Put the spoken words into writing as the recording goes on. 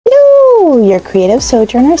Hello, your creative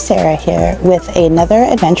sojourner Sarah here with another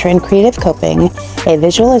adventure in creative coping, a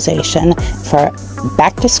visualization for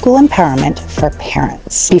back to school empowerment for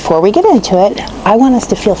parents. Before we get into it, I want us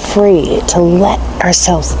to feel free to let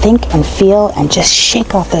ourselves think and feel and just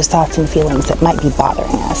shake off those thoughts and feelings that might be bothering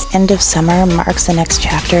us. End of summer marks the next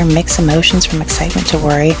chapter, mixed emotions from excitement to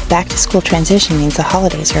worry. Back to school transition means the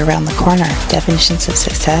holidays are around the corner. Definitions of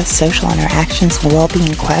success, social interactions, and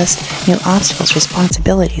well-being quest, new obstacles,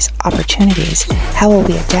 responsibilities, opportunities. How will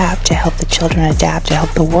we adapt to help the children adapt, to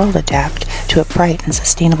help the world adapt to a bright and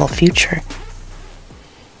sustainable future?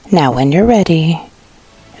 Now, when you're ready,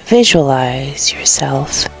 visualize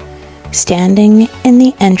yourself standing in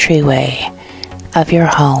the entryway of your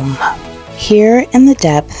home. Here in the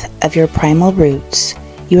depth of your primal roots,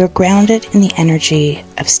 you are grounded in the energy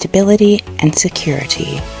of stability and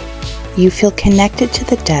security. You feel connected to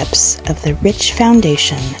the depths of the rich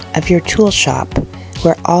foundation of your tool shop,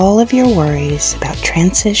 where all of your worries about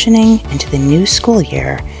transitioning into the new school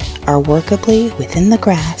year are workably within the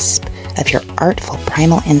grasp of your artful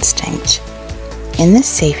primal instinct. In this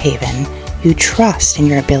safe haven, you trust in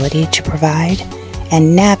your ability to provide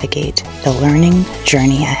and navigate the learning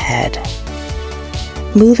journey ahead.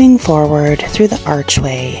 Moving forward through the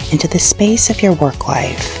archway into the space of your work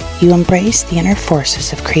life, you embrace the inner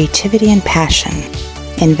forces of creativity and passion.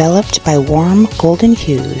 Enveloped by warm golden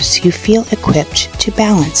hues, you feel equipped to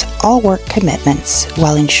balance all work commitments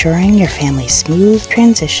while ensuring your family's smooth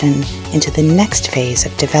transition into the next phase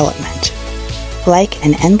of development. Like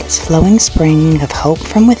an endless flowing spring of hope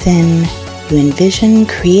from within, you envision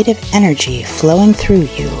creative energy flowing through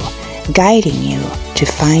you, guiding you to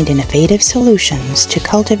find innovative solutions to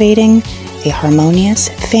cultivating a harmonious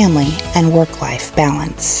family and work-life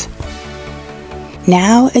balance.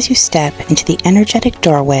 Now, as you step into the energetic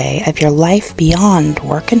doorway of your life beyond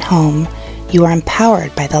work and home, you are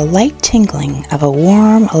empowered by the light tingling of a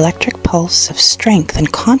warm electric pulse of strength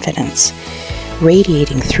and confidence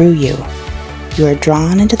radiating through you. You are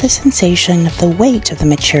drawn into the sensation of the weight of the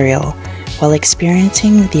material while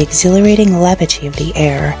experiencing the exhilarating levity of the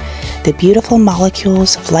air, the beautiful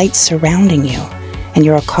molecules of light surrounding you, and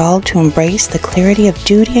you are called to embrace the clarity of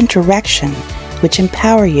duty and direction which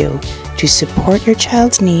empower you to support your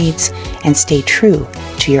child's needs and stay true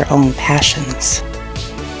to your own passions.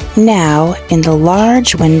 Now, in the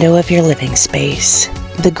large window of your living space,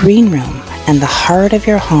 the green room and the heart of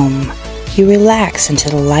your home, you relax into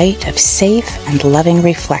the light of safe and loving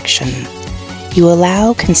reflection. You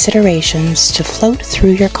allow considerations to float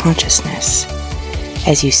through your consciousness.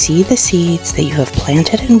 As you see the seeds that you have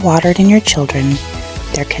planted and watered in your children,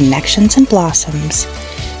 their connections and blossoms,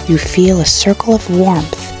 you feel a circle of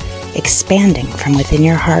warmth expanding from within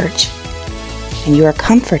your heart, and you are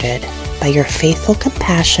comforted by your faithful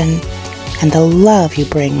compassion and the love you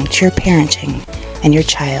bring to your parenting and your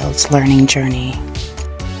child's learning journey.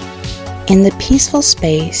 In the peaceful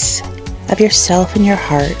space of yourself and your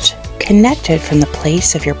heart, connected from the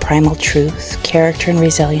place of your primal truth, character, and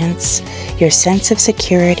resilience, your sense of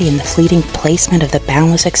security in the fleeting placement of the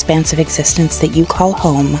boundless expanse of existence that you call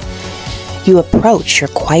home, you approach your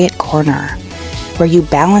quiet corner, where you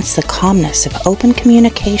balance the calmness of open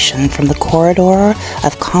communication from the corridor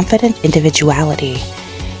of confident individuality.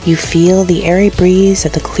 You feel the airy breeze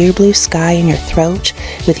of the clear blue sky in your throat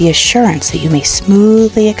with the assurance that you may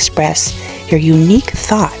smoothly express your unique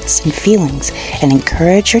thoughts and feelings and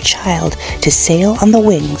encourage your child to sail on the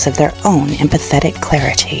wings of their own empathetic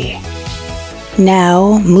clarity.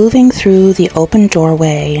 Now, moving through the open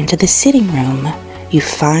doorway into the sitting room, you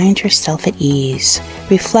find yourself at ease,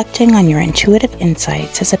 reflecting on your intuitive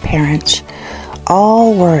insights as a parent,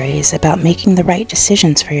 all worries about making the right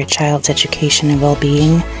decisions for your child's education and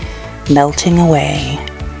well-being melting away.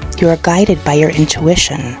 You are guided by your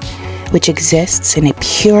intuition, which exists in a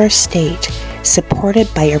pure state, supported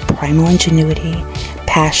by your primal ingenuity,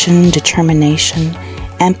 passion, determination,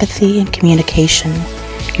 empathy, and communication.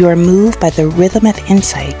 You are moved by the rhythm of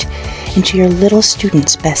insight into your little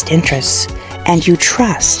student's best interests, and you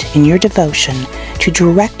trust in your devotion to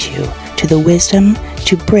direct you to the wisdom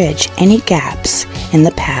to bridge any gaps in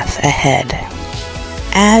the path ahead.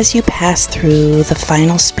 As you pass through the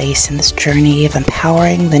final space in this journey of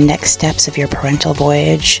empowering the next steps of your parental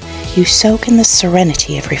voyage, you soak in the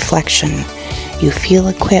serenity of reflection. You feel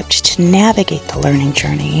equipped to navigate the learning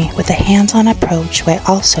journey with a hands-on approach, while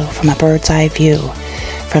also from a bird's-eye view.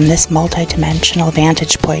 From this multidimensional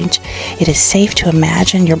vantage point, it is safe to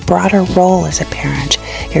imagine your broader role as a parent,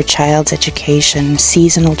 your child's education,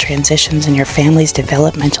 seasonal transitions, and your family's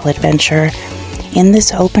developmental adventure. In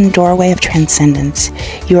this open doorway of transcendence,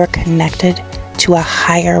 you are connected to a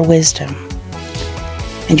higher wisdom.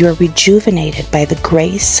 and you are rejuvenated by the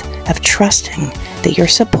grace of trusting that your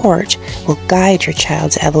support will guide your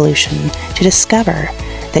child's evolution to discover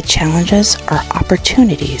that challenges are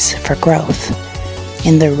opportunities for growth.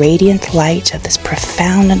 In the radiant light of this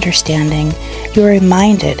profound understanding, you are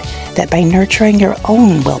reminded that by nurturing your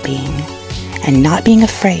own well-being and not being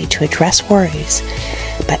afraid to address worries,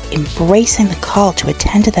 but embracing the call to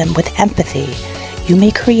attend to them with empathy, you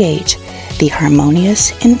may create the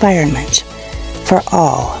harmonious environment for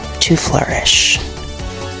all to flourish.